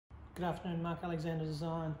Good afternoon, Mark Alexander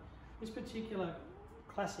Design. This particular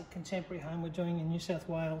classic contemporary home we're doing in New South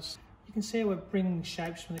Wales. You can see we're bringing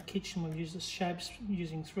shapes from the kitchen. We've used the shapes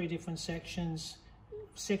using 3 different sections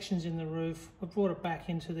in the roof. We've brought it back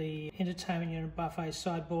into the entertainment unit buffet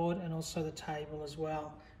sideboard and also the table as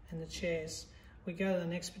well and the chairs. We go to the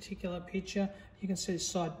next particular picture. You can see the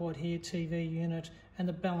sideboard here, TV unit, and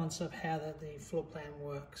the balance of how the floor plan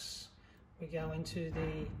works. We go into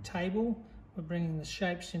the table. We're bringing the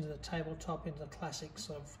shapes into the tabletop, into the classic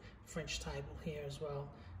sort of French table here as well.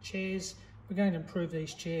 Chairs, we're going to improve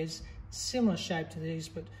these chairs. Similar shape to these,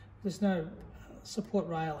 but there's no support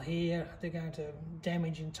rail here. They're going to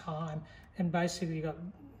damage in time. And basically you've got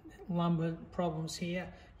lumbar problems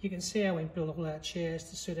here. You can see how we build all our chairs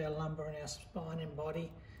to suit our lumbar and our spine and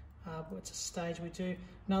body. It's a stage we do.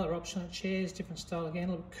 Another option of chairs, different style again,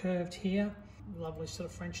 a little curved here. Lovely sort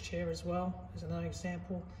of French chair as well. There's another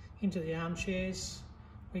example. Into the armchairs.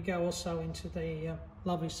 We go also into the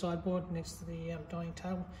lovely sideboard next to the dining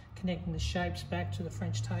table, connecting the shapes back to the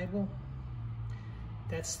French table.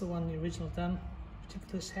 That's the one the original done to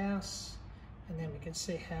this house. And then we can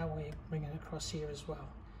see how we bring it across here as well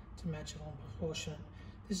to match it on proportionate.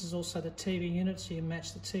 This is also the TV unit, so you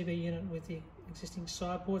match the TV unit with the existing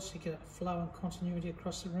sideboard so you get a flow and continuity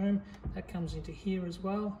across the room. That comes into here as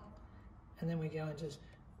well. And then we go into the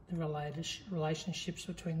relationships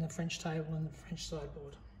between the French table and the French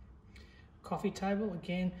sideboard. Coffee table,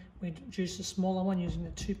 again, we introduced a smaller one using the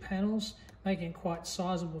 2 panels, making it quite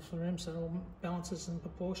sizable for the room so it all balances in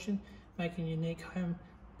proportion, making a unique home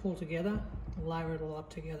pull together, layer it all up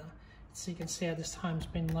together. So you can see how this home's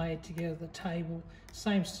been laid together, the table,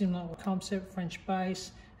 same similar concept, French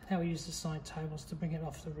base, and how we use the side tables to bring it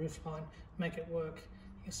off the roof line, make it work.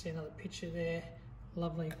 You can see another picture there,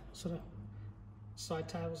 lovely sort of side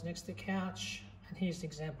tables next to the couch, and here's an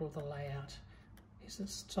example of the layout. Here's the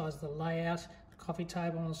size of the layout, the coffee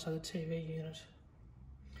table, and also the TV unit.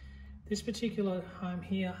 This particular home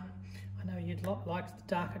here, I know you'd like the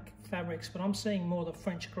darker fabrics, but I'm seeing more the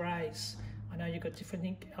French greys. I know you've got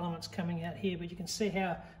different elements coming out here, but you can see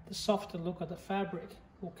how the softer look of the fabric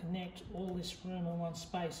will connect all this room in one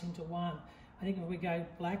space into one. I think if we go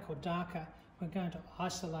black or darker, we're going to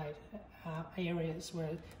isolate areas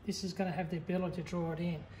where this is going to have the ability to draw it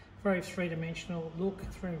in. Very 3-dimensional look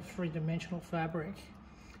through 3-dimensional fabric.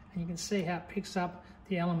 And you can see how it picks up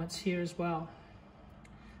the elements here as well.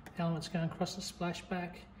 The elements going across the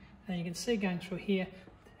splashback. And you can see going through here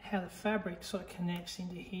how the fabric sort of connects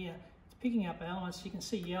into here. It's picking up elements. You can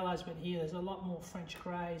see yellows, but here there's a lot more French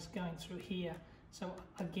greys going through here. So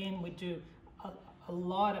again, we do a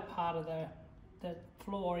lighter part of the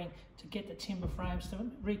flooring to get the timber frames to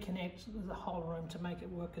reconnect the whole room to make it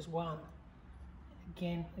work as one.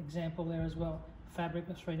 Again, example there as well. Fabric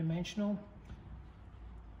was 3-dimensional.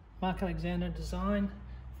 Mark Alexander Design,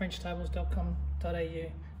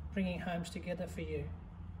 FrenchTables.com.au, bringing homes together for you.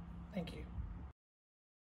 Thank you.